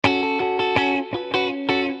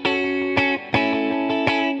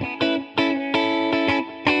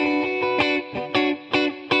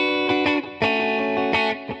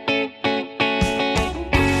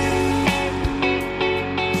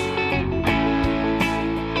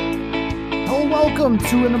Welcome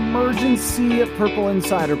to an Emergency Purple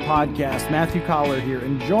Insider podcast. Matthew Collar here,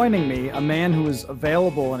 and joining me, a man who is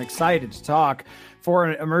available and excited to talk for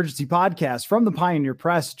an emergency podcast from the Pioneer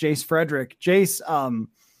Press, Jace Frederick. Jace,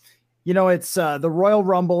 it's the Royal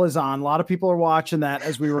Rumble is on. A lot of people are watching that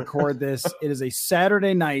as we record this. It is a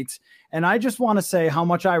Saturday night, and I just want to say how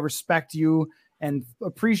much I respect you and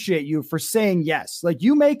appreciate you for saying yes. Like,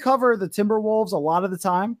 you may cover the Timberwolves a lot of the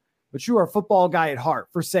time, but you are a football guy at heart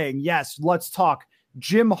for saying, yes, let's talk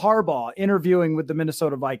Jim Harbaugh interviewing with the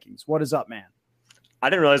Minnesota Vikings. What is up, man? I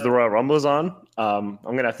didn't realize the Royal Rumble was on. I'm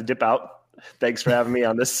going to have to dip out. Thanks for having me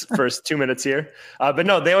on this first 2 minutes here. But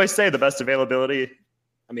no, they always say the best availability.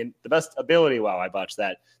 I mean, the best ability. Wow, I botched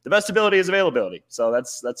that. The best ability is availability. So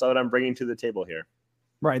that's what I'm bringing to the table here.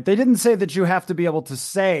 Right. They didn't say that you have to be able to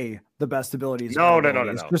say the best abilities. No.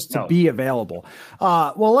 It's just to be available.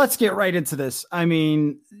 Well, let's get right into this. I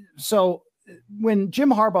mean, so when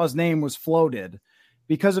Jim Harbaugh's name was floated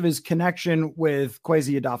because of his connection with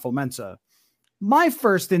Kwesi Adofo-Mensah, my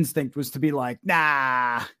first instinct was to be like,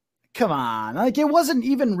 nah, come on. Like, it wasn't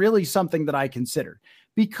even really something that I considered,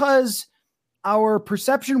 because our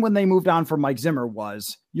perception when they moved on from Mike Zimmer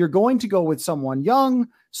was you're going to go with someone young,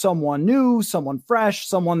 someone new, someone fresh,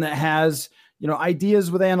 someone that has,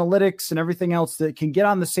 ideas with analytics and everything else that can get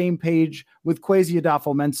on the same page with Kwesi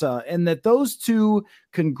Adofo-Mensah, and that those two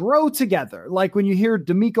can grow together. Like when you hear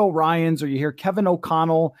DeMeco Ryans or you hear Kevin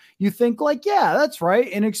O'Connell, you think like, yeah, that's right.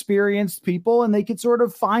 Inexperienced people, and they could sort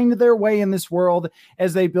of find their way in this world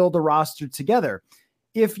as they build a roster together.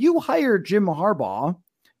 If you hire Jim Harbaugh,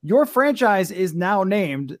 your franchise is now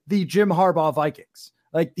named the Jim Harbaugh Vikings.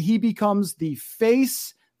 Like, he becomes the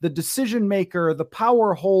face, the decision maker, the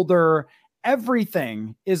power holder.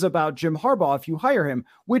 Everything is about Jim Harbaugh if you hire him,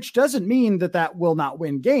 which doesn't mean that will not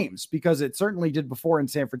win games, because it certainly did before in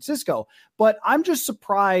San Francisco. But I'm just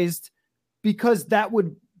surprised because that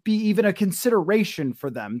would be even a consideration for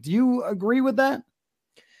them. Do you agree with that?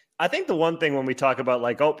 I think the one thing when we talk about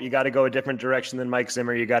like, oh, you got to go a different direction than Mike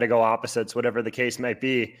Zimmer, you got to go opposites, whatever the case might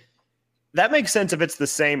be, that makes sense if it's the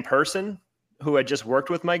same person who had just worked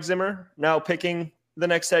with Mike Zimmer now picking the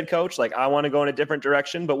next head coach. Like, I want to go in a different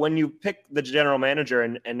direction. But when you pick the general manager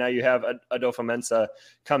and now you have Adofo-Mensah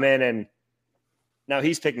come in and now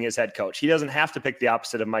he's picking his head coach, he doesn't have to pick the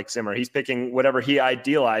opposite of Mike Zimmer. He's picking whatever he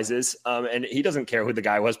idealizes. And he doesn't care who the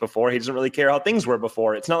guy was before. He doesn't really care how things were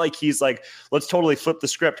before. It's not like he's like, let's totally flip the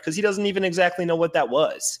script, because he doesn't even exactly know what that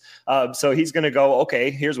was. So he's going to go,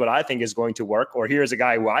 okay, here's what I think is going to work. Or here's a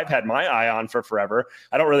guy who I've had my eye on for forever.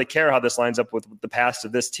 I don't really care how this lines up with the past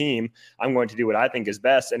of this team. I'm going to do what I think is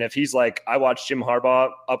best. And if he's like, I watched Jim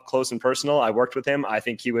Harbaugh up close and personal, I worked with him, I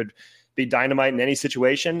think he would be dynamite in any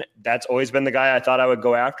situation. That's always been the guy I thought I would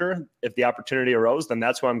go after. If the opportunity arose, then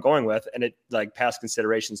that's who I'm going with. And it, like, past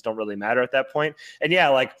considerations don't really matter at that point. And yeah,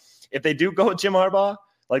 like, if they do go with Jim Harbaugh,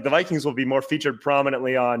 like, the Vikings will be more featured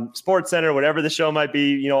prominently on SportsCenter, whatever the show might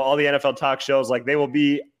be, all the NFL talk shows, like, they will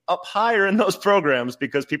be up higher in those programs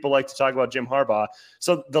because people like to talk about Jim Harbaugh.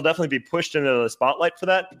 So they'll definitely be pushed into the spotlight for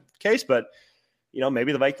that case. But,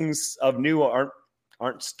 maybe the Vikings of new aren't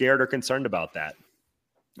scared or concerned about that.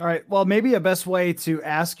 All right. Well, maybe a best way to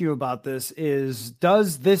ask you about this is,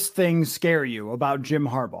 does this thing scare you about Jim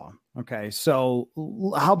Harbaugh? Okay. So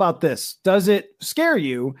how about this? Does it scare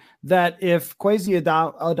you that if Kwesi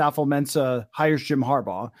Adofo-Mensah hires Jim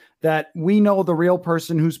Harbaugh, that we know the real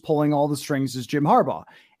person who's pulling all the strings is Jim Harbaugh?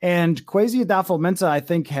 And Kwesi Adofo-Mensah, I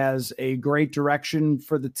think, has a great direction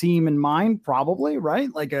for the team in mind, probably, right?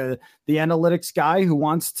 Like the analytics guy who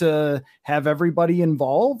wants to have everybody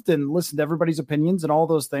involved and listen to everybody's opinions and all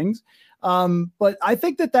those things. But I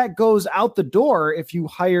think that goes out the door if you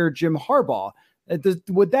hire Jim Harbaugh.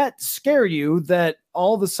 Would that scare you that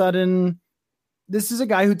all of a sudden this is a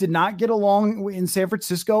guy who did not get along in San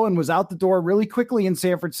Francisco and was out the door really quickly in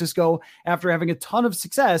San Francisco after having a ton of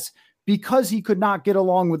success, because he could not get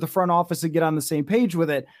along with the front office and get on the same page with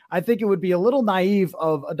it? I think it would be a little naive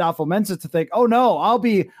of Adofo-Mensah to think, oh no, I'll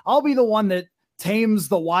be the one that tames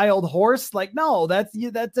the wild horse. Like, no, that's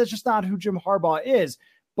just not who Jim Harbaugh is.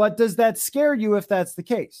 But does that scare you if that's the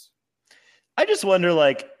case? I just wonder,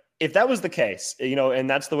 like, if that was the case, and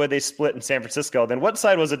that's the way they split in San Francisco, then what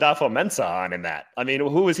side was Adofo-Mensah on in that? I mean,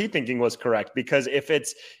 who was he thinking was correct? Because if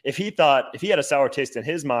he had a sour taste in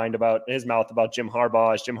his mouth about Jim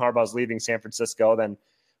Harbaugh as Jim Harbaugh's leaving San Francisco, then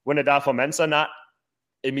wouldn't Adofo-Mensah not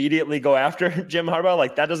immediately go after Jim Harbaugh?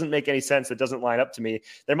 Like, that doesn't make any sense. It doesn't line up to me.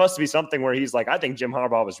 There must be something where he's like, I think Jim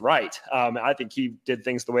Harbaugh was right. I think he did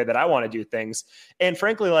things the way that I want to do things. And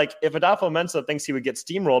frankly, like, if Adofo-Mensah thinks he would get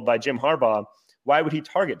steamrolled by Jim Harbaugh, why would he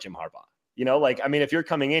target Jim Harbaugh? You know, like, I mean, if you're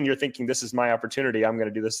coming in, you're thinking this is my opportunity. I'm going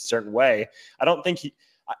to do this a certain way. I don't think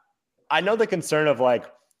I know the concern of like,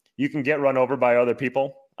 you can get run over by other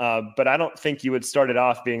people. But I don't think you would start it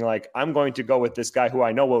off being like, I'm going to go with this guy who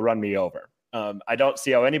I know will run me over. I don't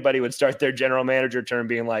see how anybody would start their general manager term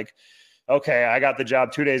being like, okay, I got the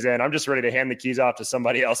job 2 days in. I'm just ready to hand the keys off to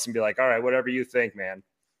somebody else and be like, all right, whatever you think, man.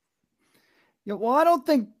 Yeah, well, I don't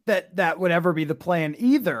think that would ever be the plan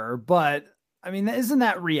either, but I mean, isn't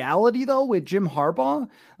that reality though with Jim Harbaugh?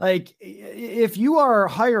 Like, if you are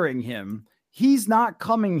hiring him, he's not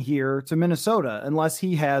coming here to Minnesota unless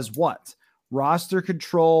he has what? Roster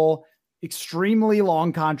control, extremely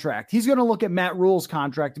long contract. He's going to look at Matt Rule's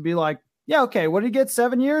contract and be like, yeah, okay, what did he get?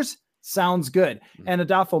 7 years? Sounds good. And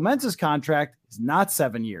Adolfo-Mensah's contract is not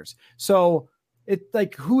 7 years. So it's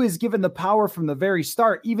like, who is given the power from the very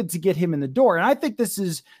start, even to get him in the door? And I think this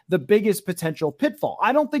is the biggest potential pitfall.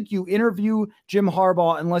 I don't think you interview Jim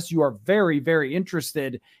Harbaugh unless you are very, very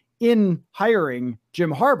interested in hiring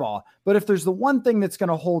Jim Harbaugh. But if there's the one thing that's going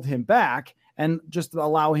to hold him back and just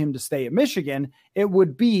allow him to stay at Michigan, it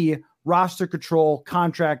would be roster control,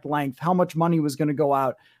 contract length, how much money was going to go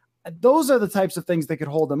out. Those are the types of things that could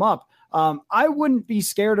hold him up. I wouldn't be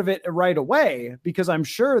scared of it right away because I'm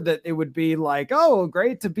sure that it would be like, oh,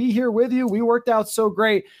 great to be here with you. We worked out so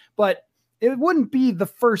great. But it wouldn't be the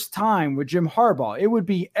first time with Jim Harbaugh. It would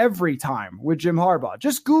be every time with Jim Harbaugh.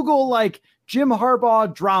 Just Google like Jim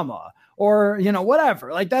Harbaugh drama or, you know,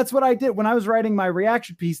 whatever. Like that's what I did when I was writing my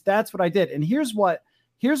reaction piece. That's what I did. And here's what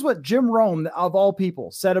Jim Rome, of all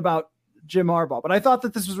people, said about Jim Harbaugh. But I thought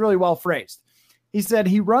that this was really well phrased. He said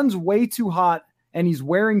he runs way too hot and he's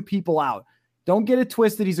wearing people out. Don't get it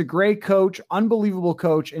twisted. He's a great coach, unbelievable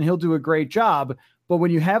coach, and he'll do a great job. But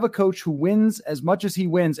when you have a coach who wins as much as he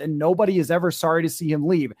wins and nobody is ever sorry to see him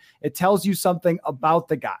leave, it tells you something about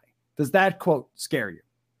the guy. Does that quote scare you?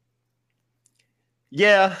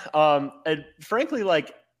 Yeah. And frankly,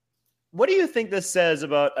 like, what do you think this says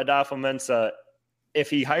about Adolfo-Mensah if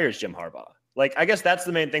he hires Jim Harbaugh? Like, I guess that's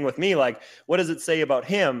the main thing with me. Like, what does it say about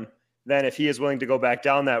him then if he is willing to go back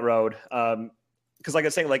down that road? Because like I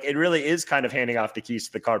was saying, like, it really is kind of handing off the keys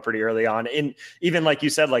to the car pretty early on. And even like you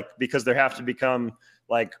said, like, because there have to become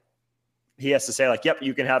like, he has to say like, yep,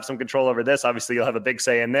 you can have some control over this. Obviously you'll have a big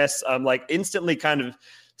say in this. Like instantly kind of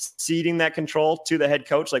ceding that control to the head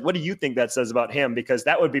coach. Like, what do you think that says about him? Because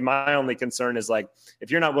that would be my only concern is like, if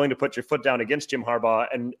you're not willing to put your foot down against Jim Harbaugh,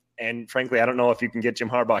 and frankly, I don't know if you can get Jim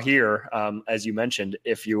Harbaugh here, as you mentioned,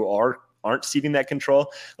 if you aren't ceding that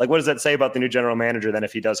control. Like, what does that say about the new general manager then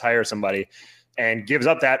if he does hire somebody and gives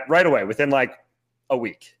up that right away within like a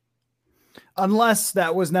week? Unless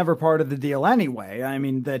that was never part of the deal anyway. I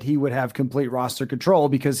mean, that he would have complete roster control,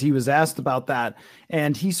 because he was asked about that.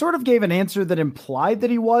 And he sort of gave an answer that implied that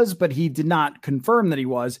he was, but he did not confirm that he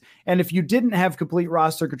was. And if you didn't have complete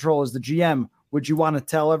roster control as the GM, would you want to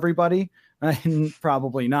tell everybody?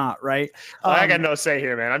 Probably not, right? I got no say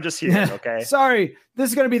here, man. I'm just here, okay? Sorry, this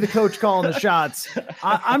is going to be the coach calling the shots.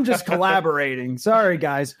 I'm just collaborating. Sorry,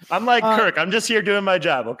 guys. I'm like Kirk. I'm just here doing my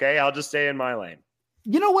job, okay? I'll just stay in my lane.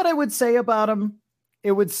 You know what I would say about him?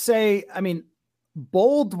 It would say, I mean,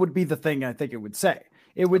 bold would be the thing I think it would say.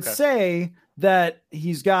 It would say that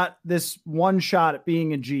he's got this one shot at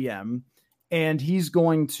being a GM, and he's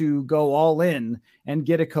going to go all in and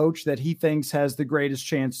get a coach that he thinks has the greatest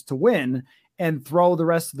chance to win, and throw the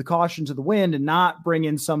rest of the caution to the wind and not bring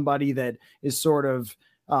in somebody that is sort of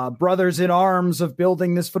brothers in arms of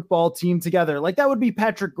building this football team together. Like that would be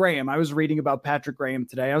Patrick Graham. I was reading about Patrick Graham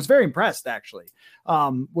today. I was very impressed actually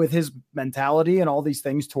with his mentality and all these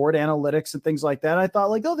things toward analytics and things like that. I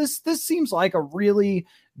thought like, oh, this seems like a really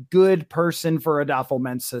good person for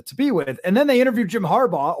Adolfo-Mensah to be with. And then they interviewed Jim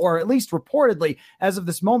Harbaugh, or at least reportedly as of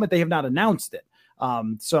this moment, they have not announced it.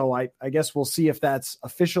 So I guess we'll see if that's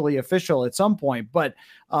officially official at some point. But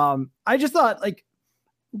I just thought like,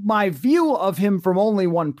 my view of him from only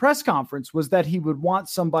one press conference was that he would want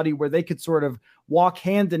somebody where they could sort of walk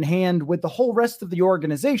hand in hand with the whole rest of the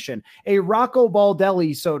organization, a Rocco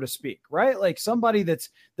Baldelli, so to speak, right? Like somebody that's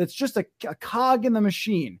just a cog in the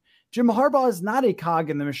machine. Jim Harbaugh is not a cog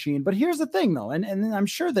in the machine, but here's the thing though. And I'm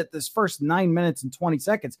sure that this first 9 minutes and 20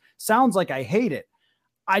 seconds sounds like I hate it.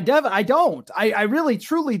 I don't. I really,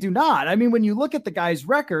 truly do not. I mean, when you look at the guy's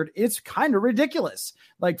record, it's kind of ridiculous.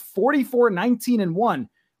 Like 44-19-1.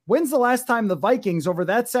 When's the last time the Vikings over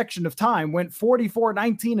that section of time went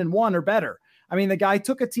 44-19-1 or better? I mean, the guy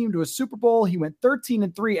took a team to a Super Bowl. He went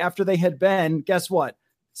 13-3 after they had been, guess what?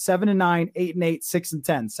 7-9, 8-8,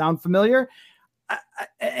 6-10. Sound familiar?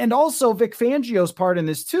 And also Vic Fangio's part in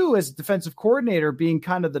this too, as defensive coordinator, being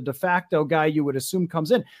kind of the de facto guy you would assume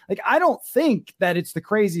comes in. Like, I don't think that it's the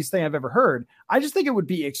craziest thing I've ever heard. I just think it would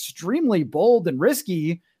be extremely bold and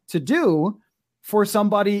risky to do for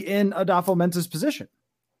somebody in Adolfo-Mensah's position.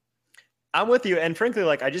 I'm with you. And frankly,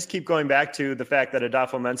 like, I just keep going back to the fact that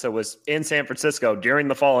Adolfo-Mensah was in San Francisco during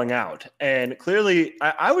the falling out. And clearly,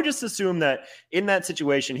 I would just assume that in that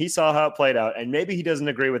situation, he saw how it played out. And maybe he doesn't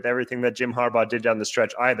agree with everything that Jim Harbaugh did down the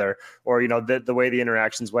stretch either, or, the way the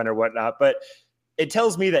interactions went or whatnot. But it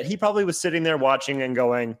tells me that he probably was sitting there watching and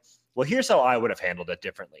going, well, here's how I would have handled it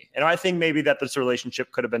differently. And I think maybe that this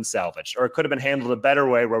relationship could have been salvaged, or it could have been handled a better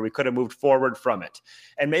way where we could have moved forward from it.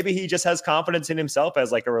 And maybe he just has confidence in himself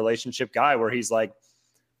as like a relationship guy where he's like,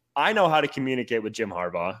 I know how to communicate with Jim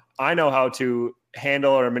Harbaugh. I know how to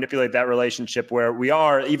handle or manipulate that relationship where we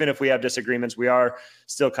are, even if we have disagreements, we are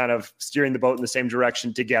still kind of steering the boat in the same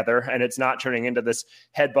direction together. And it's not turning into this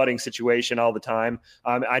headbutting situation all the time.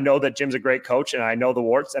 I know that Jim's a great coach and I know the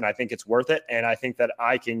warts and I think it's worth it. And I think that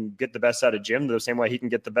I can get the best out of Jim the same way he can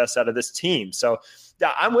get the best out of this team. So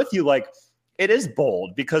yeah, I'm with you. Like, it is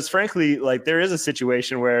bold because frankly, like, there is a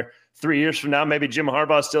situation where 3 years from now, maybe Jim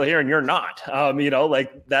Harbaugh is still here and you're not,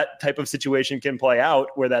 like that type of situation can play out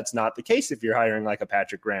where that's not the case if you're hiring like a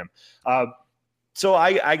Patrick Graham. So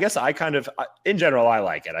I guess I kind of, in general, I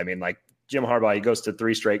like it. I mean, like, Jim Harbaugh, he goes to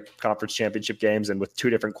 3 straight conference championship games and with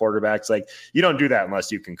 2 different quarterbacks. Like, you don't do that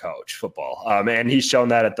unless you can coach football. And he's shown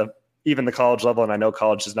that at even the college level. And I know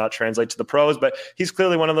college does not translate to the pros, but he's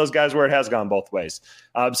clearly one of those guys where it has gone both ways.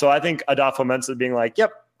 So I think Adolfo-Mensah being like,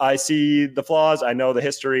 yep, I see the flaws. I know the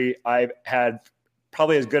history. I've had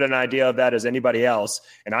probably as good an idea of that as anybody else.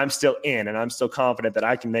 And I'm still in, and I'm still confident that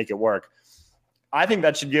I can make it work. I think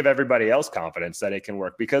that should give everybody else confidence that it can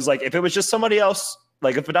work, because like, if it was just somebody else,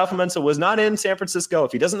 like if Adolfo-Mensah was not in San Francisco,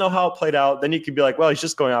 if he doesn't know how it played out, then you could be like, well, he's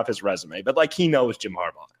just going off his resume. But like, he knows Jim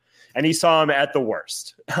Harbaugh and he saw him at the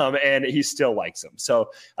worst and he still likes him. So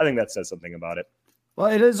I think that says something about it. Well,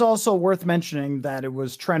 it is also worth mentioning that it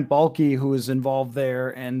was Trent Baalke who was involved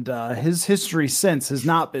there, and his history since has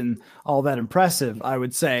not been all that impressive, I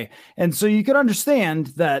would say. And so you could understand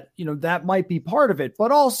that, that might be part of it. But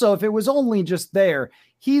also, if it was only just there,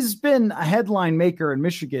 he's been a headline maker in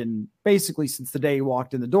Michigan basically since the day he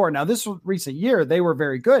walked in the door. Now, this recent year, they were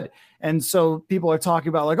very good. And so people are talking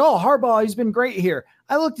about like, oh, Harbaugh, he's been great here.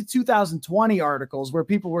 I looked at 2020 articles where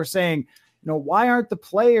people were saying, why aren't the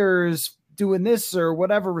players doing this or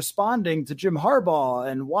whatever, responding to Jim Harbaugh,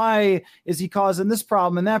 and why is he causing this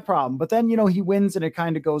problem and that problem? But then, he wins and it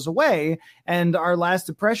kind of goes away. And our last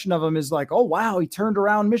impression of him is like, oh, wow, he turned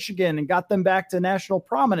around Michigan and got them back to national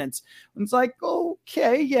prominence. And it's like,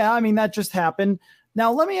 okay, yeah, I mean, that just happened.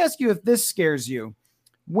 Now, let me ask you if this scares you.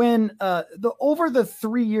 When over the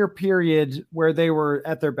 3-year period where they were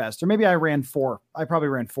at their best, or maybe I probably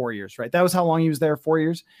ran 4 years, right? That was how long he was there, 4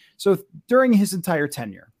 years. So during his entire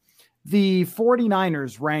tenure, the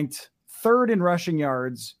 49ers ranked 3rd in rushing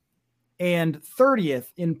yards and 30th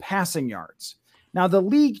in passing yards. Now, the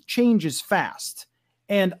league changes fast.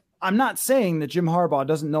 And I'm not saying that Jim Harbaugh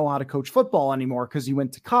doesn't know how to coach football anymore because he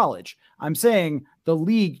went to college. I'm saying the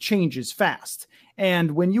league changes fast.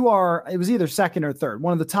 And when it was either 2nd or 3rd,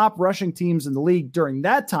 one of the top rushing teams in the league during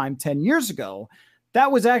that time, 10 years ago,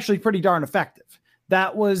 that was actually pretty darn effective.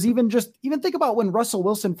 That was even think about when Russell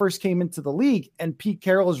Wilson first came into the league and Pete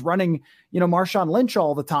Carroll is running, Marshawn Lynch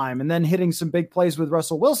all the time and then hitting some big plays with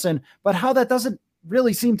Russell Wilson, but how that doesn't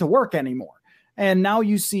really seem to work anymore. And now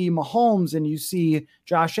you see Mahomes and you see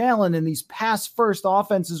Josh Allen in these pass first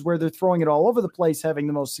offenses where they're throwing it all over the place, having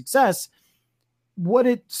the most success. Would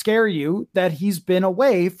it scare you that he's been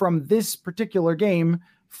away from this particular game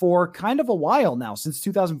for kind of a while now, since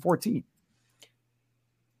 2014?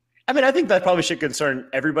 I mean, I think that probably should concern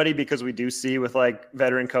everybody, because we do see with like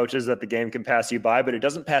veteran coaches that the game can pass you by, but it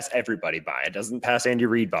doesn't pass everybody by. It doesn't pass Andy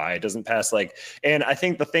Reid by. It doesn't pass and I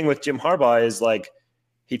think the thing with Jim Harbaugh is like,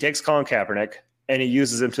 he takes Colin Kaepernick and he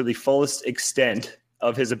uses him to the fullest extent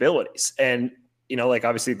of his abilities. And,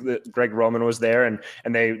 obviously Greg Roman was there and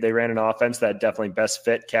they ran an offense that definitely best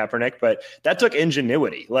fit Kaepernick, but that took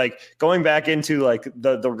ingenuity. Like going back into like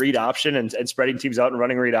the read option and spreading teams out and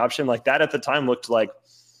running read option, like that at the time looked like,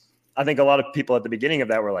 I think a lot of people at the beginning of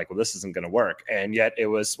that were like, well, this isn't going to work. And yet it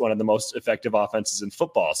was one of the most effective offenses in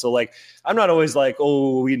football. So like, I'm not always like,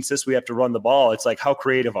 oh, we insist we have to run the ball. It's like, how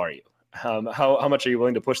creative are you? How much are you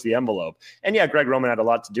willing to push the envelope? And yeah, Greg Roman had a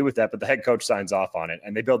lot to do with that, but the head coach signs off on it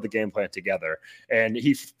and they build the game plan together. And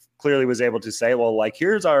he clearly was able to say, well, like,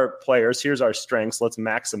 here's our players, here's our strengths. Let's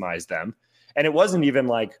maximize them. And it wasn't even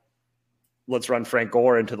like let's run Frank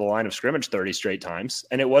Gore into the line of scrimmage 30 straight times.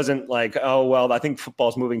 And it wasn't like, oh, well, I think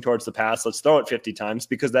football's moving towards the pass, let's throw it 50 times,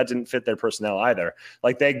 because that didn't fit their personnel either.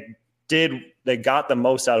 Like they got the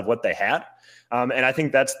most out of what they had. And I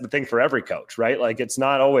think that's the thing for every coach, right? Like it's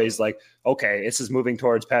not always like, okay, this is moving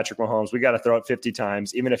towards Patrick Mahomes, we got to throw it 50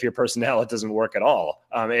 times, even if your personnel, it doesn't work at all.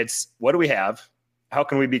 It's what do we have? How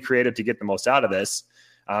can we be creative to get the most out of this?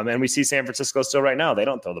 And we see San Francisco still right now, they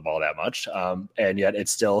don't throw the ball that much. And yet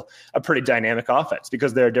it's still a pretty dynamic offense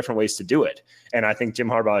because there are different ways to do it. And I think Jim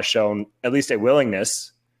Harbaugh has shown at least a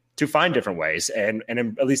willingness to find different ways and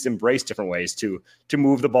at least embrace different ways to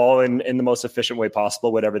move the ball in the most efficient way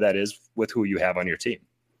possible, whatever that is with who you have on your team.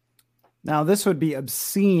 Now, this would be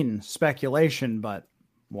obscene speculation, but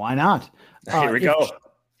why not? Here we go.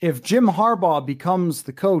 If Jim Harbaugh becomes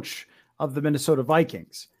the coach of the Minnesota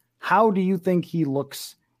Vikings, how do you think he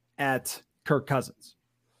looks at Kirk Cousins?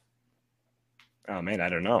 Oh man, I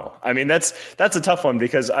don't know. I mean, that's a tough one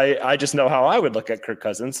because I just know how I would look at Kirk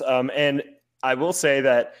Cousins. And I will say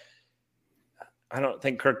that I don't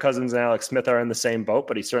think Kirk Cousins and Alex Smith are in the same boat,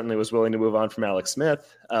 but he certainly was willing to move on from Alex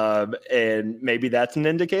Smith. And maybe that's an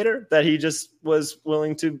indicator that he just was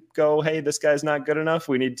willing to go, hey, this guy's not good enough.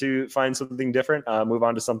 We need to find something different, move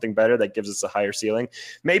on to something better that gives us a higher ceiling.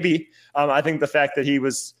 Maybe I think the fact that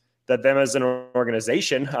them as an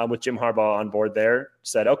organization with Jim Harbaugh on board there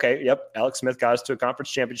said, okay, yep, Alex Smith got us to a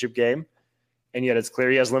conference championship game. And yet it's clear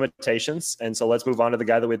he has limitations. And so let's move on to the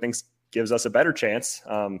guy that we think gives us a better chance.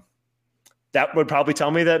 That would probably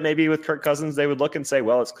tell me that maybe with Kirk Cousins, they would look and say,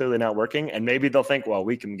 well, it's clearly not working. And maybe they'll think, well,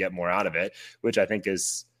 we can get more out of it, which I think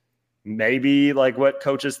is maybe like what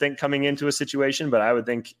coaches think coming into a situation. But I would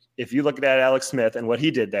think if you look at Alex Smith and what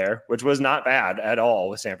he did there, which was not bad at all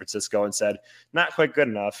with San Francisco, and said, not quite good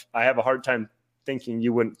enough, I have a hard time thinking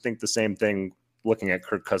you wouldn't think the same thing looking at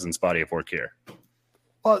Kirk Cousins' body of work here.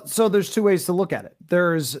 Well, so there's two ways to look at it.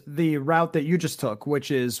 There's the route that you just took,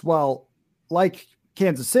 which is, well, like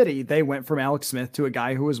Kansas City, they went from Alex Smith to a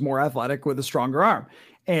guy who was more athletic with a stronger arm.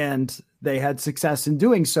 And they had success in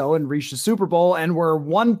doing so and reached the Super Bowl and were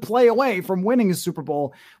one play away from winning a Super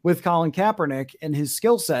Bowl with Colin Kaepernick and his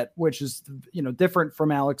skill set, which is, different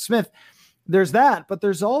from Alex Smith. There's that, but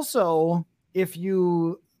there's also, if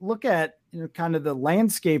you look at, kind of the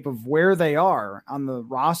landscape of where they are on the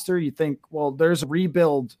roster, you think, well, there's a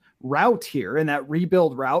rebuild route here. And that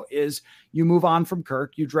rebuild route is you move on from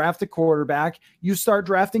Kirk, you draft a quarterback, you start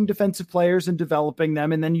drafting defensive players and developing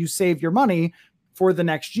them, and then you save your money for the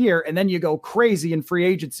next year. And then you go crazy in free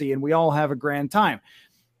agency and we all have a grand time.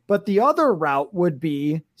 But the other route would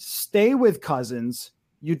be stay with Cousins.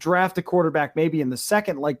 You draft a quarterback maybe in the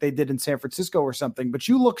second, like they did in San Francisco or something, but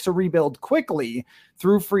you look to rebuild quickly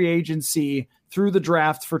through free agency, through the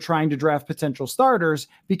draft for trying to draft potential starters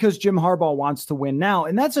because Jim Harbaugh wants to win now.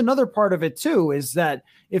 And that's another part of it too, is that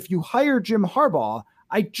if you hire Jim Harbaugh,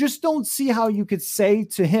 I just don't see how you could say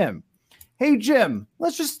to him, hey, Jim,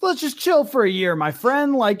 let's just chill for a year, my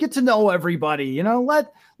friend. Like, get to know everybody,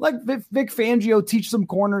 let Vic Fangio teach some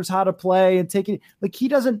corners how to play and take it. Like he's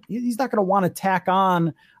not going to want to tack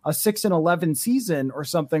on a 6-11 season or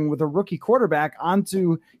something with a rookie quarterback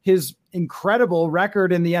onto his incredible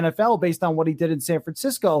record in the NFL based on what he did in San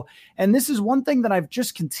Francisco. And this is one thing that I've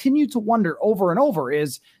just continued to wonder over and over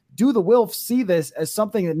is, do the Wilfs see this as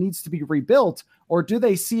something that needs to be rebuilt, or do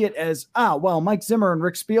they see it as, well, Mike Zimmer and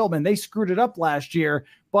Rick Spielman, they screwed it up last year,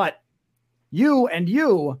 but you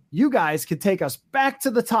guys could take us back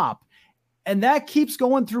to the top. And that keeps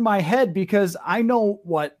going through my head because I know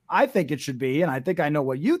what I think it should be, and I think I know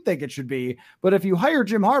what you think it should be. But if you hire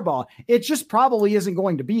Jim Harbaugh, it just probably isn't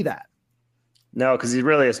going to be that. No, because he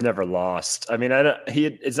really has never lost. I mean,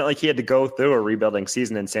 it's not like he had to go through a rebuilding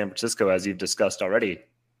season in San Francisco, as you've discussed already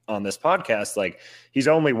on this podcast. Like he's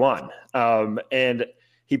only won. And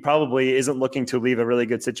he probably isn't looking to leave a really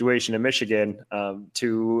good situation in Michigan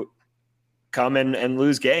to come and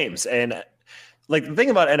lose games. And like the thing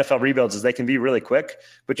about NFL rebuilds is they can be really quick,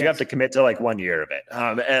 but you have to commit to like 1 year of it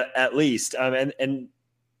at least. And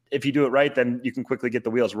if you do it right, then you can quickly get the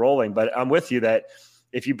wheels rolling. But I'm with you that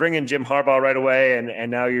if you bring in Jim Harbaugh right away,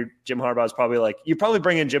 and now Jim Harbaugh is probably like, you probably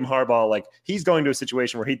bring in Jim Harbaugh, like he's going to a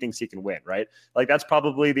situation where he thinks he can win, right? Like that's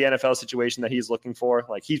probably the NFL situation that he's looking for.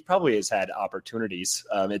 Like he probably has had opportunities.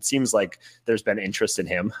 It seems like there's been interest in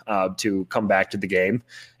him to come back to the game.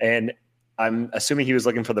 And I'm assuming he was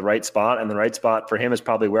looking for the right spot, and the right spot for him is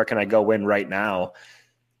probably where can I go win right now?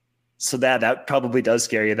 So that probably does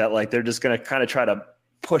scare you that like, they're just going to kind of try to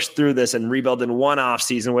push through this and rebuild in one off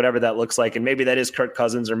season, whatever that looks like. And maybe that is Kirk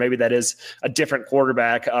Cousins, or maybe that is a different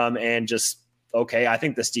quarterback and just okay, I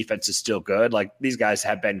think this defense is still good. Like, these guys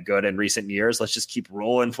have been good in recent years. Let's just keep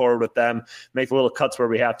rolling forward with them, make little cuts where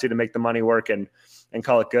we have to make the money work and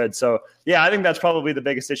call it good. So, yeah, I think that's probably the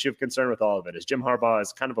biggest issue of concern with all of it is Jim Harbaugh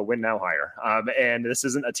is kind of a win now hire. And this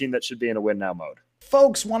isn't a team that should be in a win now mode.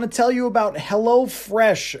 Folks, want to tell you about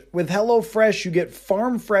HelloFresh. With HelloFresh, you get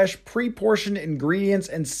farm-fresh, pre-portioned ingredients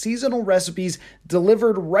and seasonal recipes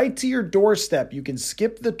delivered right to your doorstep. You can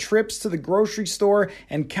skip the trips to the grocery store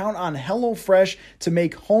and count on HelloFresh to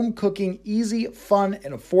make home cooking easy, fun,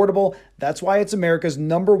 and affordable. That's why it's America's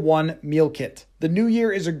 #1 meal kit. The new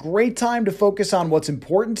year is a great time to focus on what's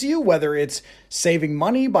important to you, whether it's saving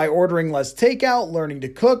money by ordering less takeout, learning to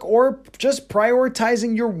cook, or just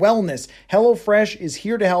prioritizing your wellness. HelloFresh is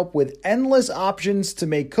here to help with endless options to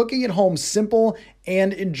make cooking at home simple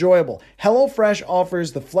and enjoyable. HelloFresh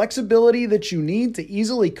offers the flexibility that you need to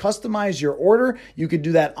easily customize your order. You can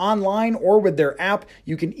do that online or with their app.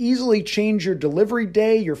 You can easily change your delivery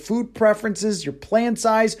day, your food preferences, your plan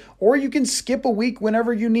size, or you can skip a week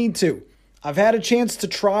whenever you need to. I've had a chance to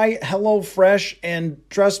try HelloFresh, and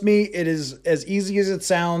trust me, it is as easy as it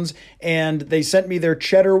sounds. And they sent me their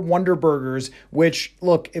Cheddar Wonder Burgers, which,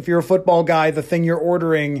 look, if you're a football guy, the thing you're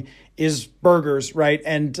ordering is burgers, right?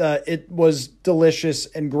 And it was delicious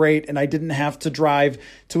and great, and I didn't have to drive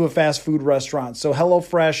to a fast food restaurant. So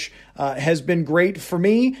HelloFresh has been great for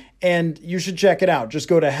me, and you should check it out. Just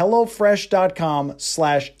go to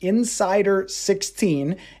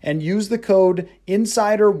HelloFresh.com/insider16 and use the code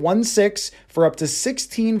insider16 for up to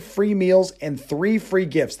 16 free meals and 3 free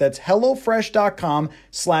gifts. That's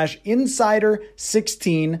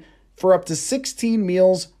HelloFresh.com/insider16 for up to 16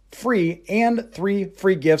 meals free and 3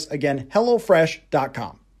 free gifts. Again,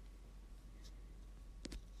 HelloFresh.com.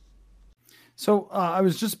 So I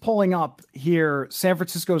was just pulling up here San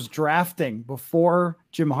Francisco's drafting before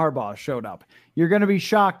Jim Harbaugh showed up. You're going to be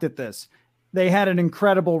shocked at this. They had an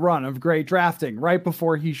incredible run of great drafting right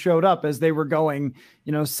before he showed up as they were going,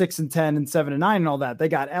 6-10 and 7-9 and all that. They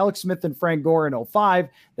got Alex Smith and Frank Gore in 2005.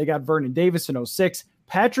 They got Vernon Davis in 2006,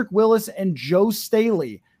 Patrick Willis and Joe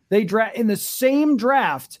Staley. They in the same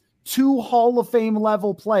draft 2 Hall of Fame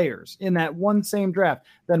level players in that one same draft.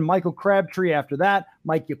 Then Michael Crabtree after that,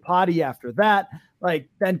 Mike Iupati after that,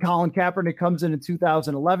 then Colin Kaepernick comes in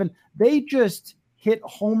 2011. They just hit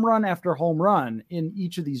home run after home run in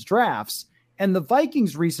each of these drafts. And the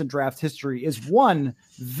Vikings' recent draft history is one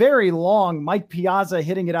very long Mike Piazza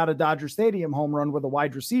hitting it out of Dodger Stadium home run with a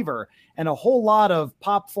wide receiver and a whole lot of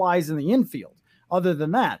pop flies in the infield other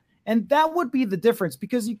than that. And that would be the difference,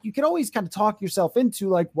 because you could always kind of talk yourself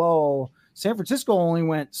into San Francisco only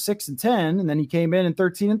went 6-10 and then he came in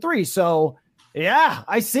 13-3. So yeah,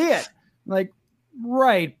 I see it.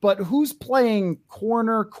 Right. But who's playing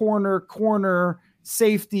corner,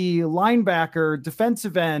 safety, linebacker,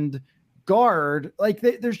 defensive end, guard?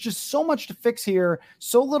 There's just so much to fix here.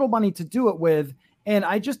 So little money to do it with. And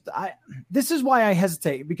this is why I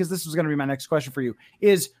hesitate, because this was going to be my next question for you,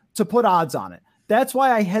 is to put odds on it. That's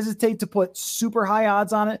why I hesitate to put super high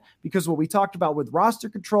odds on it, because what we talked about with roster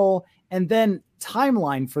control and then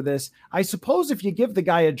timeline for this, I suppose if you give the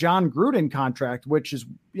guy a John Gruden contract, which is,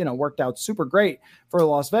 worked out super great for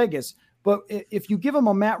Las Vegas, but if you give him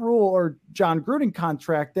a Matt Rule or John Gruden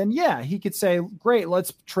contract, then yeah, he could say, great,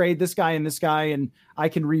 let's trade this guy and I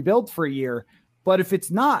can rebuild for a year. But if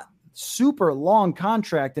it's not super long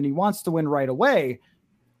contract and he wants to win right away,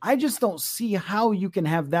 I just don't see how you can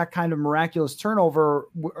have that kind of miraculous turnover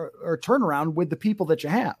or turnaround with the people that you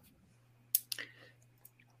have.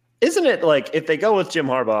 Isn't it if they go with Jim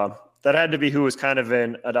Harbaugh, that had to be who was kind of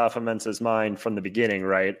in Adolfo-Mensa's mind from the beginning,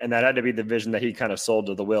 right? And that had to be the vision that he kind of sold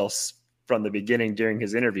to the Wills from the beginning during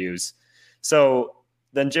his interviews. So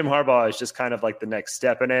then Jim Harbaugh is just kind of the next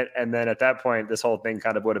step in it. And then at that point, this whole thing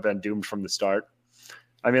kind of would have been doomed from the start.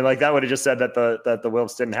 I mean, that would have just said that the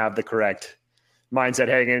Wills didn't have the correct mindset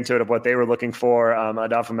heading into it of what they were looking for.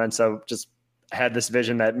 Adolfo-Mensa just had this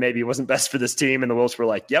vision that maybe wasn't best for this team, and the Wolves were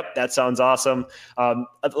like, yep, that sounds awesome.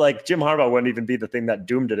 Jim Harbaugh wouldn't even be the thing that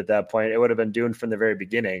doomed it at that point. It would have been doomed from the very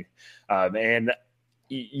beginning. And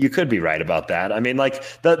you could be right about that. I mean,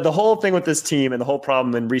 the whole thing with this team and the whole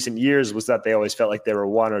problem in recent years was that they always felt like they were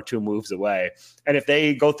 1 or 2 moves away. And if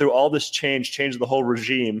they go through all this change the whole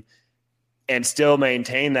regime, and still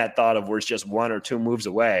maintain that thought of we're just 1 or 2 moves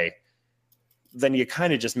away, then you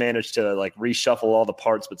kind of just manage to reshuffle all the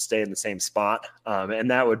parts but stay in the same spot.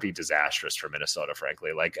 And that would be disastrous for Minnesota,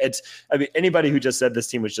 frankly. Anybody who just said this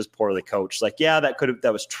team was just poorly coached, yeah,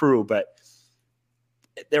 that was true, but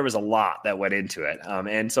there was a lot that went into it.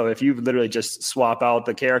 And so if you literally just swap out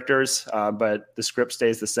the characters, but the script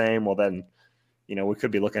stays the same, well then, we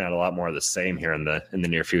could be looking at a lot more of the same here in the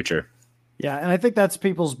near future. Yeah, and I think that's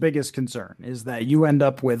people's biggest concern is that you end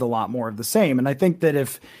up with a lot more of the same. And I think that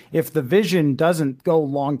if the vision doesn't go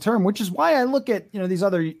long term, which is why I look at these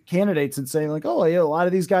other candidates and say like, oh yeah, a lot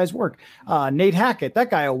of these guys work. Nate Hackett, that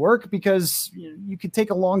guy will work because you could take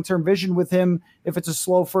a long term vision with him if it's a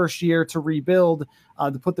slow first year to rebuild,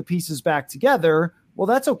 to put the pieces back together. Well,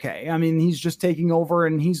 that's okay. I mean, he's just taking over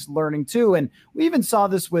and he's learning too. And we even saw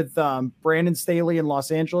this with Brandon Staley in Los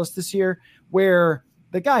Angeles this year, where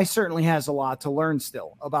the guy certainly has a lot to learn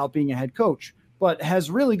still about being a head coach, but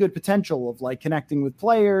has really good potential of like connecting with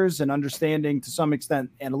players and understanding to some extent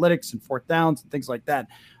analytics and fourth downs and things like that.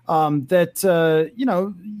 That's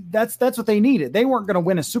what they needed. They weren't going to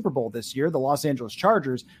win a Super Bowl this year, the Los Angeles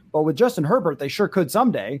Chargers, but with Justin Herbert, they sure could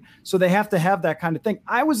someday. So they have to have that kind of thing.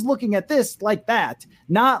 I was looking at this like that,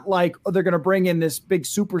 not like, oh, they're going to bring in this big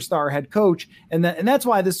superstar head coach. And that's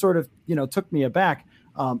why this sort of, took me aback.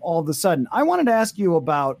 All of a sudden, I wanted to ask you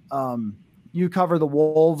about, you cover the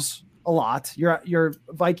Wolves a lot. You're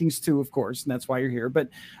Vikings too, of course, and that's why you're here. But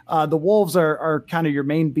the Wolves are kind of your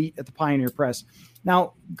main beat at the Pioneer Press.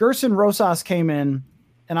 Now, Gerson Rosas came in,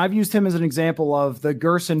 and I've used him as an example of the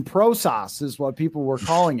Gerson Prosas is what people were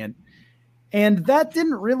calling it. And that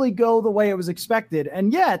didn't really go the way it was expected,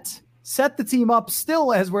 and yet set the team up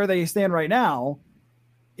still as where they stand right now,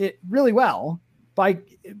 it really well. But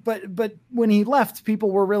when he left,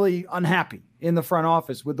 people were really unhappy in the front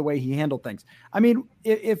office with the way he handled things. I mean,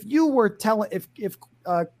 if you were if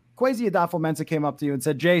Kwesi Adofo-Mensah came up to you and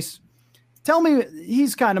said, Jace, tell me,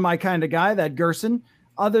 he's kind of my kind of guy, that Gerson,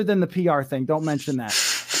 other than the PR thing, don't mention that,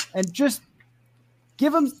 and just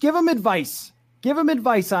give him advice. Give him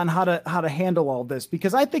advice on how to handle all this,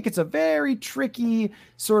 because I think it's a very tricky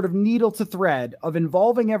sort of needle to thread of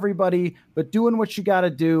involving everybody, but doing what you got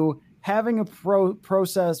to do, having a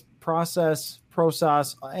process,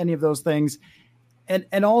 any of those things.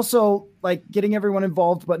 And also like getting everyone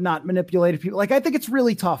involved, but not manipulating people. Like, I think it's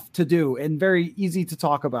really tough to do and very easy to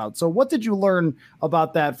talk about. So what did you learn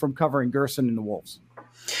about that from covering Gerson and the Wolves?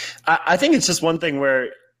 I think it's just one thing where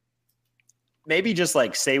maybe just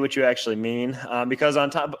like say what you actually mean. Because on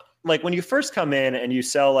top, like when you first come in and you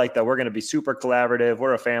sell like that, we're going to be super collaborative.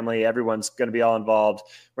 We're a family. Everyone's going to be all involved.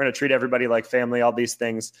 We're going to treat everybody like family, all these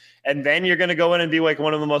things. And then you're going to go in and be like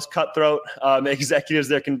one of the most cutthroat executives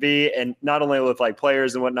there can be. And not only with like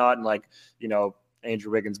players and whatnot, and like,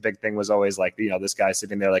 Andrew Wiggins' big thing was always like, this guy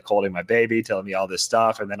sitting there, like holding my baby, telling me all this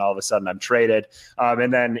stuff. And then all of a sudden I'm traded.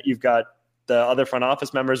 And then you've got the other front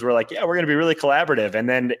office members were like, yeah, we're going to be really collaborative. And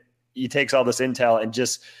then he takes all this intel and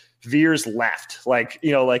just veers left. Like,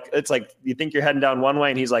 it's like you think you're heading down one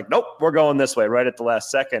way and he's like, nope, we're going this way right at the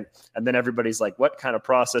last second. And then everybody's like, what kind of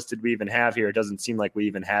process did we even have here? It doesn't seem like we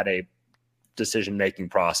even had a decision-making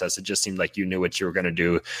process. It just seemed like you knew what you were going to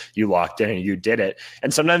do. You locked in and you did it.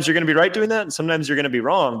 And sometimes you're going to be right doing that. And sometimes you're going to be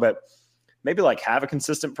wrong, but maybe like have a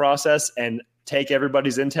consistent process and take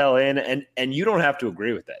everybody's intel in, and you don't have to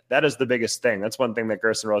agree with it. That is the biggest thing. That's one thing that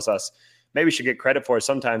Gerson Rosas maybe should get credit for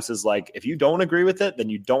sometimes, is like, if you don't agree with it, then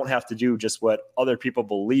you don't have to do just what other people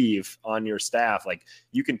believe on your staff. Like,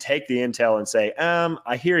 you can take the intel and say,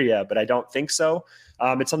 I hear you, but I don't think so.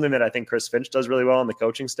 It's something that I think Chris Finch does really well on the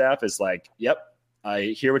coaching staff, is like, yep,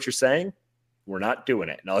 I hear what you're saying. We're not doing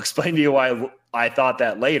it. And I'll explain to you why I thought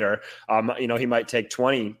that later. He might take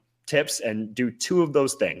 20 tips and do 2 of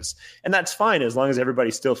those things. And that's fine as long as everybody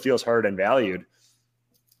still feels heard and valued.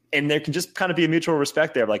 And there can just kind of be a mutual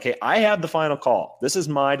respect there. Like, hey, I have the final call. This is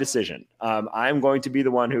my decision. I'm going to be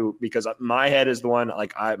the one who, because my head is the one,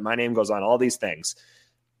 like my name goes on all these things,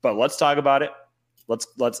 but let's talk about it.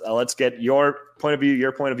 Let's get your point of view,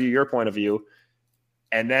 your point of view, your point of view.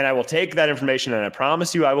 And then I will take that information and I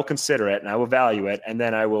promise you I will consider it and I will value it. And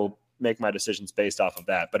then I will make my decisions based off of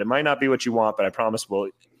that. But it might not be what you want, but I promise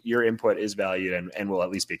your input is valued and will at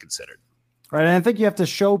least be considered. Right. And I think you have to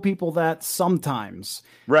show people that sometimes.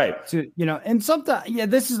 Right. And sometimes,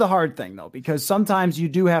 this is the hard thing though, because sometimes you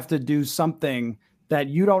do have to do something that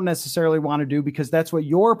you don't necessarily want to do because that's what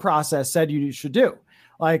your process said you should do.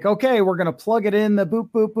 Like, okay, we're going to plug it in the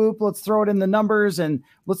boop, boop, boop. Let's throw it in the numbers and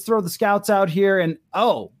let's throw the scouts out here. And,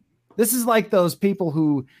 this is like those people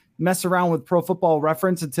who mess around with Pro Football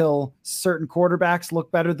Reference until certain quarterbacks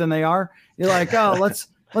look better than they are. You're like, let's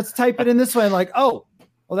type it in this way. And like,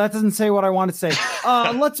 well, that doesn't say what I want to say.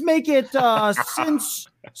 Let's make it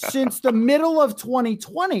since the middle of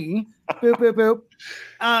 2020. Boop, boop,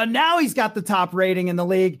 boop. Now he's got the top rating in the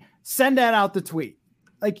league. Send that out the tweet.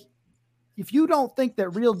 Like, if you don't think that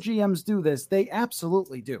real GMs do this, they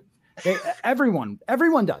absolutely do. Everyone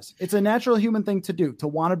does. It's a natural human thing to do, to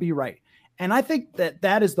want to be right. And I think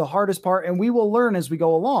that is the hardest part. And we will learn as we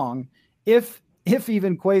go along if if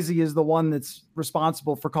even Kwesi is the one that's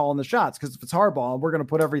responsible for calling the shots. Because if it's Harbaugh, we're going to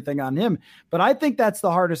put everything on him. But I think that's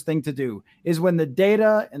the hardest thing to do is when the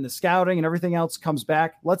data and the scouting and everything else comes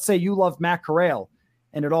back. Let's say you love Matt Corral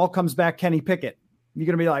and it all comes back Kenny Pickett. You're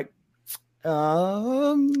going to be like,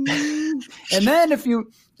 and then if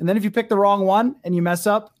you pick the wrong one and you mess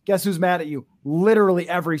up, guess who's mad at you? Literally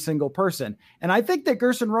every single person. And I think that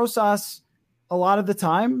Gerson Rosas a lot of the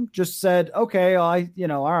time just said, okay, all right.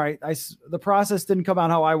 The process didn't come out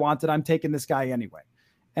how I wanted. I'm taking this guy anyway.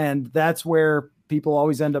 And that's where people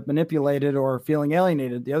always end up manipulated or feeling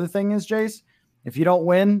alienated. The other thing is, Jace, if you don't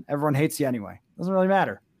win, everyone hates you anyway. Doesn't really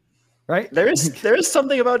matter. Right. There's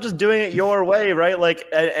something about just doing it your way. Right. Like,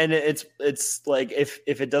 and it's like, if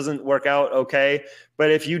it doesn't work out, okay. But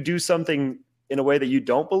if you do something in a way that you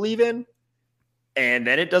don't believe in, and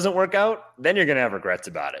then it doesn't work out, then you're going to have regrets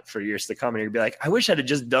about it for years to come. And you'll be like, I wish I'd have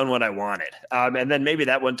just done what I wanted. And then maybe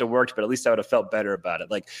that wouldn't have worked, but at least I would have felt better about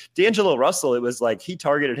it. Like D'Angelo Russell, it was like he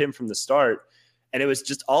targeted him from the start. And it was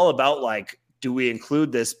just all about like, do we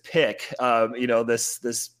include this pick,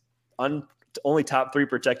 this only top 3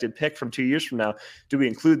 protected pick from 2 years from now? Do we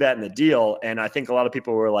include that in the deal? And I think a lot of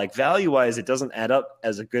people were like, value wise, it doesn't add up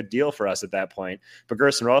as a good deal for us at that point. But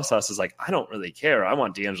Gerson Rosas is like, I don't really care. I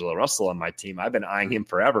want D'Angelo Russell on my team. I've been eyeing him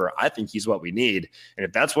forever. I think he's what we need. And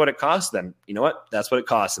if that's what it costs, then you know what? That's what it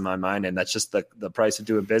costs in my mind. And that's just the price of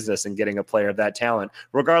doing business and getting a player of that talent,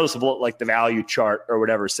 regardless of what like the value chart or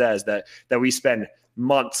whatever says that we spend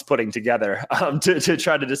months putting together to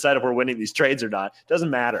try to decide if we're winning these trades or not. Doesn't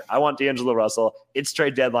matter. I want D'Angelo Russell. It's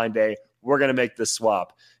trade deadline day. We're going to make this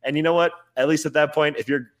swap. And you know what? At least at that point, if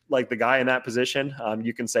you're like the guy in that position,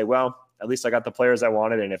 you can say, well, at least I got the players I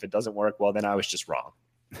wanted. And if it doesn't work, well, then I was just wrong.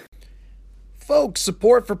 Folks,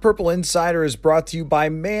 support for Purple Insider is brought to you by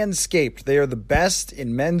Manscaped. They are the best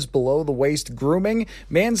in men's below-the-waist grooming.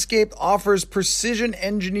 Manscaped offers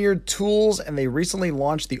precision-engineered tools, and they recently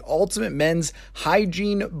launched the Ultimate Men's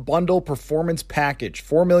Hygiene Bundle Performance Package.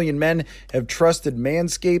 4 million men have trusted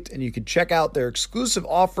Manscaped, and you can check out their exclusive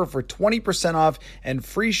offer for 20% off and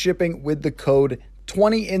free shipping with the code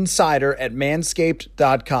 20insider at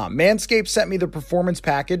manscaped.com. Manscaped sent me the performance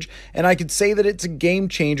package, and I could say that it's a game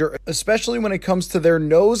changer, especially when it comes to their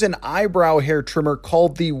nose and eyebrow hair trimmer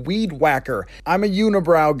called the Weed Whacker. I'm a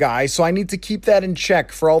unibrow guy, so I need to keep that in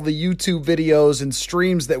check for all the YouTube videos and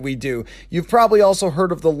streams that we do. You've probably also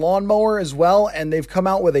heard of the lawnmower as well, and they've come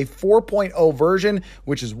out with a 4.0 version,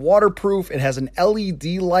 which is waterproof. It has an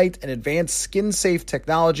LED light and advanced skin-safe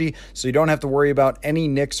technology, so you don't have to worry about any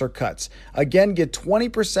nicks or cuts. Again, get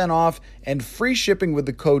 20% off and free shipping with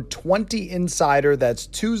the code 20insider. That's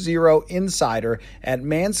 20insider at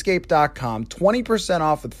manscaped.com. 20%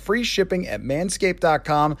 off with free shipping at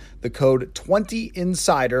manscaped.com. The code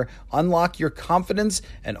 20insider. Unlock your confidence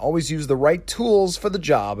and always use the right tools for the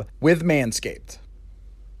job with Manscaped.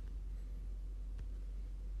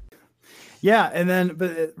 Yeah, and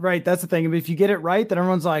then right, that's the thing. If you get it right, then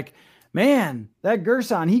everyone's like, man, that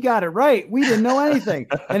Gerson, he got it right. We didn't know anything.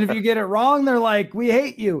 And if you get it wrong, they're like, we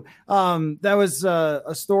hate you. That was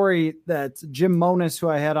a story that Jim Monis, who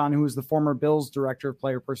I had on, who was the former Bills director of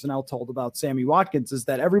player personnel, told about Sammy Watkins, is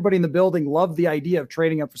that everybody in the building loved the idea of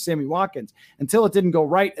trading up for Sammy Watkins until it didn't go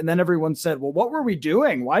right. And then everyone said, well, what were we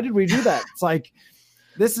doing? Why did we do that? It's like,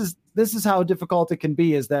 this is how difficult it can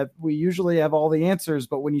be, is that we usually have all the answers,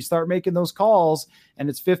 but when you start making those calls and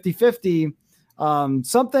it's 50-50,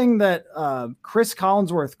 something that Chris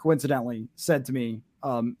Collinsworth coincidentally said to me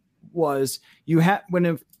was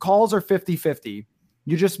when calls are 50-50,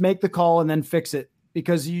 you just make the call and then fix it,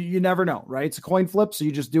 because you never know, right? It's a coin flip, so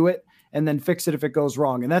you just do it and then fix it if it goes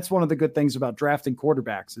wrong. And that's one of the good things about drafting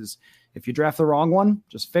quarterbacks is if you draft the wrong one,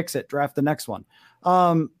 just fix it, draft the next one.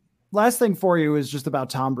 Last thing for you is just about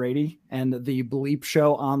Tom Brady and the Bleep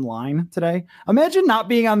Show online today. Imagine not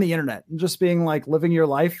being on the internet and just being like living your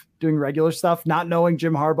life, doing regular stuff, not knowing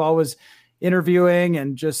Jim Harbaugh was interviewing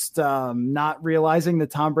and just not realizing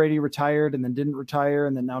that Tom Brady retired and then didn't retire.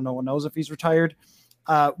 And then now no one knows if he's retired.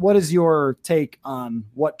 What is your take on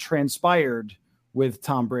what transpired with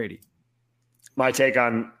Tom Brady? My take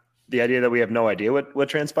on the idea that we have no idea what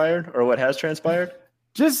transpired or what has transpired?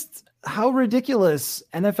 Just how ridiculous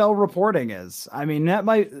NFL reporting is. I mean,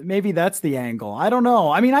 maybe that's the angle. I don't know.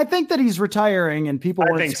 I mean, I think that he's retiring and people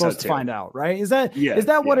weren't supposed to find out, right? Is that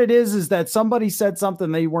what it is? Is that somebody said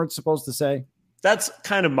something they weren't supposed to say? That's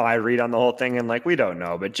kind of my read on the whole thing. And like, we don't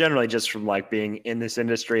know, but generally just from like being in this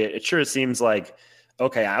industry, it sure seems like,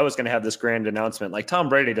 okay, I was going to have this grand announcement. Like Tom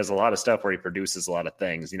Brady does a lot of stuff where he produces a lot of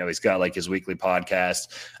things. You know, he's got like his weekly podcast.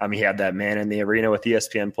 He had that Man in the Arena with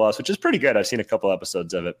ESPN Plus, which is pretty good. I've seen a couple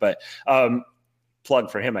episodes of it, but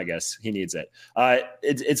plug for him, I guess. He needs it.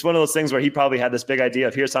 It's one of those things where he probably had this big idea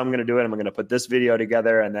of here's how I'm going to do it. I'm going to put this video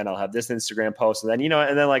together, and then I'll have this Instagram post. And then,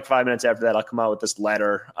 and then like 5 minutes after that, I'll come out with this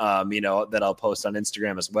letter, that I'll post on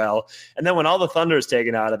Instagram as well. And then when all the thunder is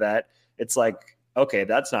taken out of that, it's like, okay,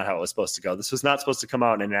 that's not how it was supposed to go. This was not supposed to come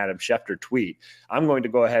out in an Adam Schefter tweet. I'm going to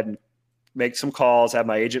go ahead and make some calls, have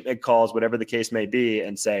my agent make calls, whatever the case may be,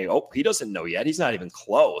 and say, oh, he doesn't know yet. He's not even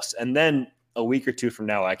close. And then a week or two from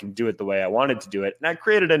now, I can do it the way I wanted to do it. And I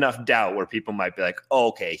created enough doubt where people might be like, oh,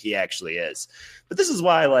 okay, he actually is. But this is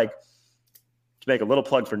why, like, to make a little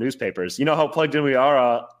plug for newspapers, you know how plugged in we all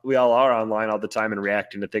are online all the time and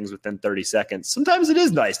reacting to things within 30 seconds. Sometimes it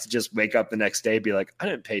is nice to just wake up the next day, be like, I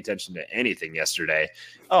didn't pay attention to anything yesterday.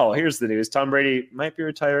 Oh, here's the news. Tom Brady might be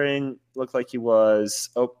retiring. Looked like he was.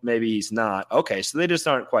 Oh, maybe he's not. Okay, so they just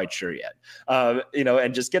aren't quite sure yet.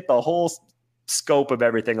 And just get the whole scope of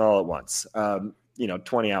everything all at once,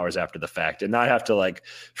 20 hours after the fact, and not have to like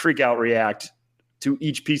freak out, react to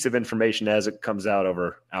each piece of information as it comes out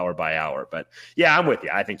over hour by hour. But yeah, I'm with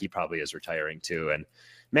you. I think he probably is retiring too. And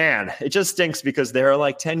man, it just stinks because there are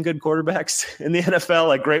like 10 good quarterbacks in the NFL,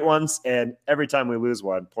 like great ones. And every time we lose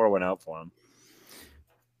one, pour one out for him.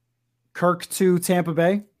 Kirk to Tampa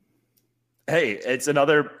Bay. Hey, it's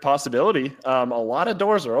another possibility. A lot of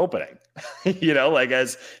doors are opening, like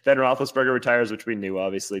as Ben Roethlisberger retires, which we knew,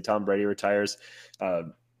 obviously Tom Brady retires.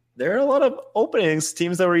 There are a lot of openings,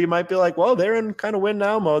 teams that where you might be like, well, they're in kind of win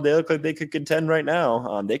now mode. They look like they could contend right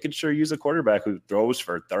now. They could sure use a quarterback who throws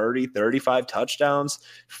for 30, 35 touchdowns,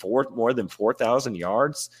 more than 4,000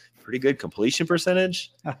 yards, pretty good completion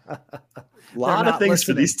percentage. A lot of things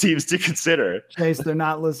for these teams to consider. Chase, they're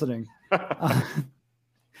not listening.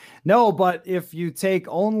 No, but if you take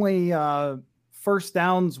only first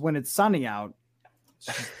downs when it's sunny out,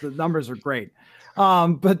 the numbers are great.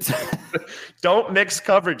 But don't mix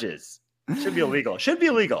coverages. Should be illegal.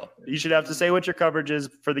 You should have to say what your coverage is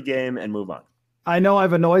for the game and move on. I know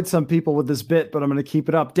I've annoyed some people with this bit, but I'm going to keep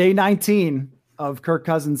it up. Day 19 of Kirk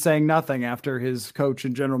Cousins saying nothing after his coach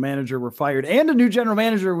and general manager were fired and a new general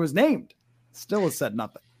manager was named. Still has said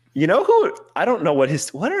nothing. You know who? I don't know what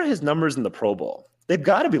are his numbers in the Pro Bowl. They've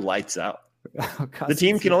got to be lights out. The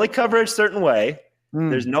team can only cover a certain way.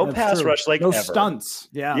 There's no pass rush like no ever. Stunts.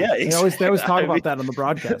 Yeah. Exactly. They always talk about that on the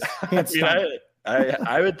broadcast.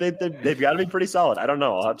 I would think that they've got to be pretty solid. I don't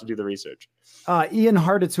know. I'll have to do the research. Ian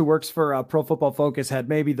Hartitz, who works for Pro Football Focus, had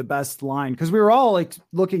maybe the best line because we were all like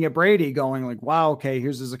looking at Brady going like, wow, okay,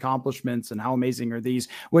 here's his accomplishments and how amazing are these,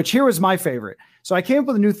 which here was my favorite. So I came up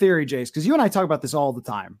with a new theory, Jace, because you and I talk about this all the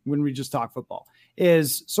time when we just talk football,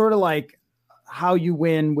 is sort of like how you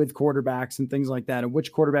win with quarterbacks and things like that, and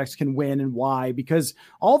which quarterbacks can win and why, because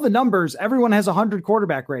all the numbers, everyone has 100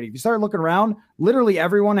 quarterback rating. If you start looking around, literally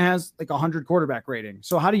everyone has like 100 quarterback rating.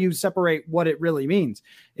 So how do you separate what it really means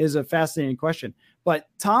is a fascinating question. But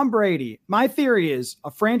Tom Brady, my theory is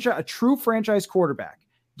a true franchise quarterback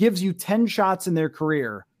gives you 10 shots in their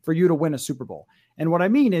career for you to win a Super Bowl. And what I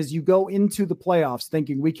mean is you go into the playoffs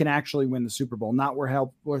thinking we can actually win the Super Bowl, not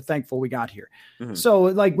we're thankful we got here. Mm-hmm. So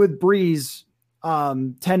like with Breeze,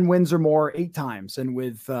 10 wins or more 8 times. And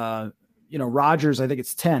with, Rodgers, I think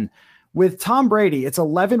it's 10. With Tom Brady, it's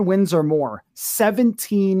 11 wins or more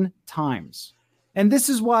 17 times. And this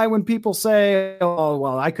is why when people say, oh,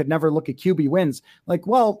 well, I could never look at QB wins, like,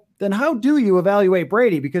 well, then how do you evaluate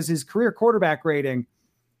Brady? Because his career quarterback rating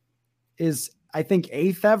is, I think,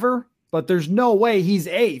 8th ever, but there's no way he's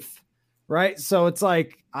 8th, right? So it's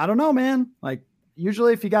like, I don't know, man. Like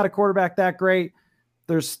usually if you got a quarterback that great,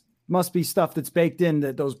 there's must be stuff that's baked in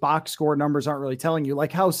that those box score numbers aren't really telling you,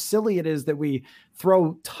 like how silly it is that we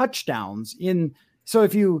throw touchdowns in. So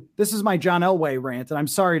this is my John Elway rant, and I'm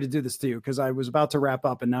sorry to do this to you because I was about to wrap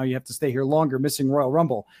up and now you have to stay here longer missing Royal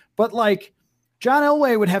Rumble. But like John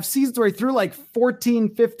Elway would have seasons where he threw like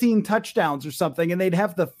 14, 15 touchdowns or something, and they'd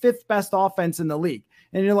have the 5th best offense in the league.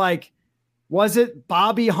 And you're like, was it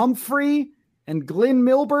Bobby Humphrey and Glenn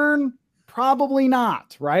Milburn? Probably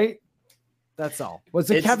not, right? That's all.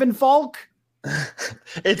 Was it Kevin Falk?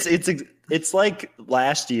 It's like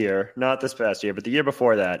last year, not this past year, but the year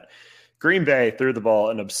before that, Green Bay threw the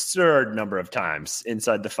ball an absurd number of times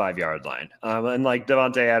inside the 5-yard line. And like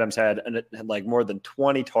Devontae Adams had like more than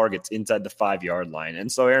 20 targets inside the 5-yard line.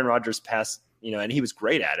 And so Aaron Rodgers passed, and he was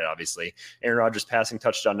great at it, obviously. Aaron Rodgers' passing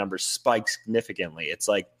touchdown numbers spiked significantly. It's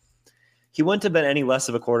like, he wouldn't have been any less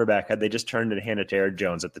of a quarterback had they just turned and handed to Aaron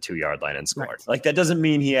Jones at the 2-yard line and scored. Right. Like that doesn't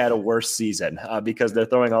mean he had a worse season because they're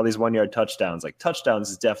throwing all these 1-yard touchdowns. Like touchdowns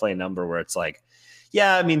is definitely a number where it's like,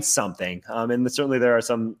 yeah, it means something. And certainly there are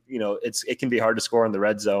some, it can be hard to score in the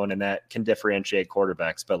red zone and that can differentiate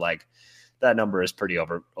quarterbacks. But like that number is pretty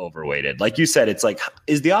overweighted. Like you said, it's like,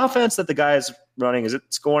 is the offense that the guy is running, is it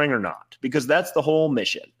scoring or not? Because that's the whole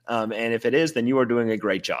mission. And if it is, then you are doing a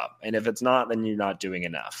great job. And if it's not, then you're not doing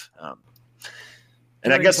enough.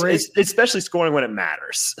 And I guess it's especially scoring when it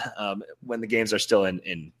matters, when the games are still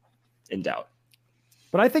in doubt.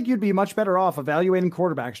 But I think you'd be much better off evaluating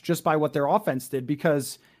quarterbacks just by what their offense did,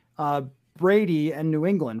 because Brady and New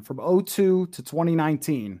England from 2002 to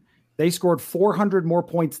 2019, they scored 400 more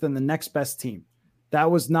points than the next best team. That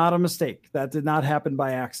was not a mistake. That did not happen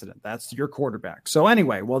by accident. That's your quarterback. So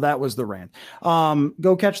anyway, well, that was the rant.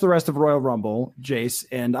 Go catch the rest of Royal Rumble, Jace.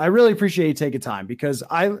 And I really appreciate you taking time, because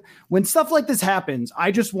when stuff like this happens,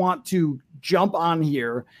 I just want to jump on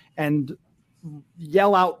here and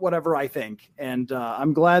yell out whatever I think. And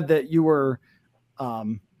I'm glad that you were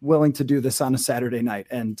willing to do this on a Saturday night,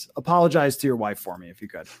 and apologize to your wife for me if you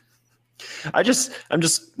could. I'm just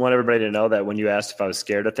want everybody to know that when you asked if I was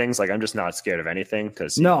scared of things, like, I'm just not scared of anything,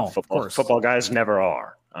 because football guys never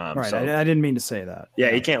are. Right. So, I didn't mean to say that.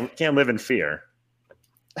 Yeah. You can't live in fear.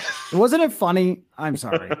 Wasn't it funny? I'm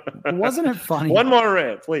sorry. Wasn't it funny? One more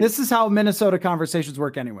rant, please. This is how Minnesota conversations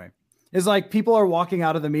work anyway. It's like people are walking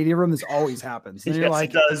out of the media room. This always happens. And you're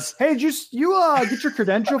like, it does. Hey, just you get your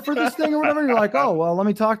credential for this thing or whatever. And you're like, oh, well, let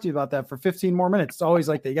me talk to you about that for 15 more minutes. It's always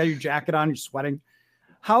like, you got your jacket on, you're sweating.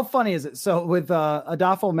 How funny is it? So with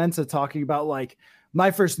Adofo-Mensah talking about, like,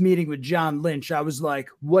 my first meeting with John Lynch, I was like,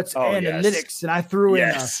 what's analytics? Yes. And I threw in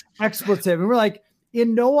an expletive. And we're like,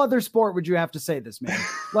 in no other sport would you have to say this, man.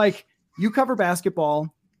 Like, you cover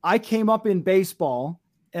basketball. I came up in baseball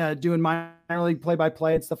doing minor league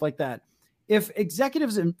play-by-play and stuff like that. If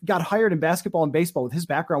executives got hired in basketball and baseball with his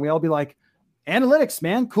background, we all be like, analytics,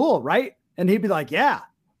 man, cool, right? And he'd be like, yeah,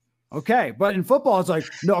 okay. But in football, it's like,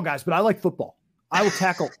 no, guys, but I like football. I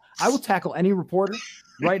will tackle any reporter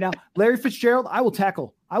right now. Larry Fitzgerald, I will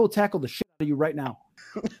tackle the shit out of you right now.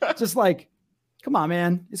 Just like, come on,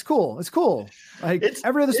 man. It's cool. Like,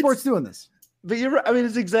 every other sport's doing this. But you're right. I mean,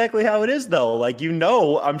 it's exactly how it is, though. Like,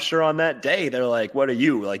 I'm sure on that day, they're like, what are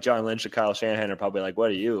you? Like, John Lynch and Kyle Shanahan are probably like,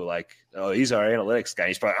 what are you? Like, oh, he's our analytics guy.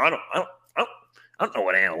 He's probably, I don't know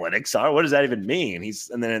what analytics are. What does that even mean?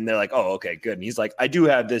 And then they're like, oh, okay, good. And he's like, I do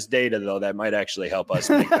have this data, though, that might actually help us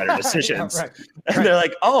make better decisions. Yeah, right. And they're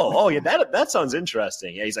like, oh, yeah, that sounds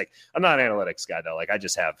interesting. Yeah, he's like, I'm not an analytics guy, though. Like, I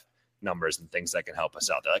just have numbers and things that can help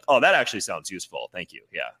us out. They're like, oh, that actually sounds useful. Thank you.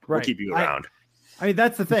 Yeah, right. We'll keep you around. I mean,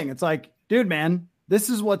 that's the thing. It's like, dude, man,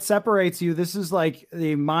 this is what separates you. This is like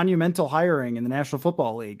the monumental hiring in the National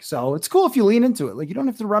Football League. So it's cool if you lean into it. Like, you don't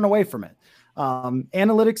have to run away from it.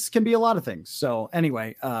 Analytics can be a lot of things. So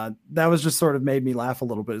anyway, that was just sort of made me laugh a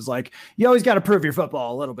little bit. It's like, you always got to prove your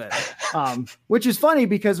football a little bit, which is funny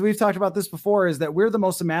because we've talked about this before, is that we're the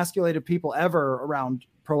most emasculated people ever around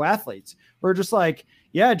pro athletes. We're just like,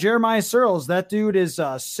 yeah, Jeremiah Searles, that dude is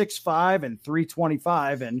 6'5" and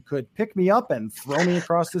 325 and could pick me up and throw me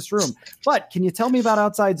across this room. But can you tell me about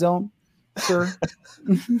outside zone, sir?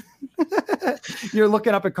 You're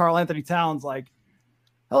looking up at Karl Anthony Towns like,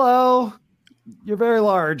 hello, you're very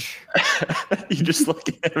large. You just look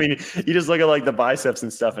at like the biceps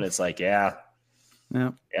and stuff, and it's like, yeah,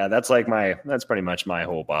 that's pretty much my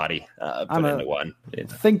whole body put into one.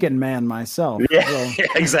 Thinking man myself. Yeah, so. Yeah,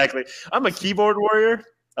 exactly. I'm a keyboard warrior.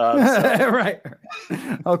 Right.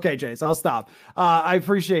 Okay, Jace, I'll stop. I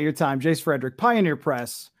appreciate your time. Jace Frederick, Pioneer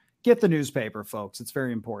Press. Get the newspaper, folks. It's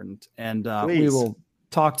very important. And we will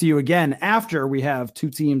talk to you again after we have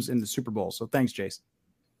two teams in the Super Bowl. So thanks, Jace.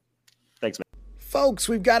 Thanks, man. Folks,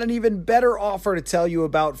 we've got an even better offer to tell you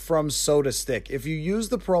about from SodaStick. If you use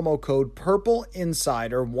the promo code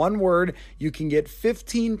PurpleInsider, one word, you can get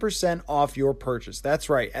 15% off your purchase. That's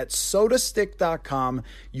right, at sodastick.com,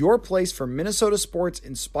 your place for Minnesota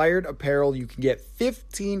sports-inspired apparel. You can get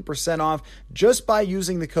 15% off just by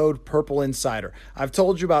using the code PurpleInsider. I've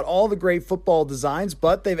told you about all the great football designs,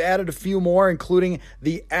 but they've added a few more, including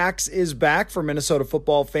the Axe is Back for Minnesota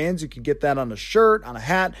football fans. You can get that on a shirt, on a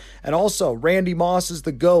hat, and also Randy Moss is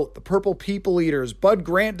the GOAT, the Purple People Eaters, Bud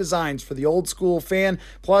Grant designs for the old school fan,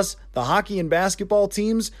 plus the hockey and basketball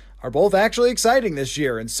teams are both actually exciting this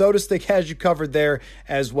year, and SodaStick has you covered there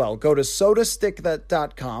as well. Go to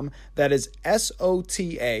sodastick.com, that is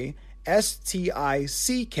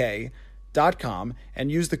SOTASTICK.com,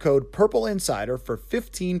 and use the code PurpleInsider for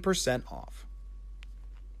 15% off.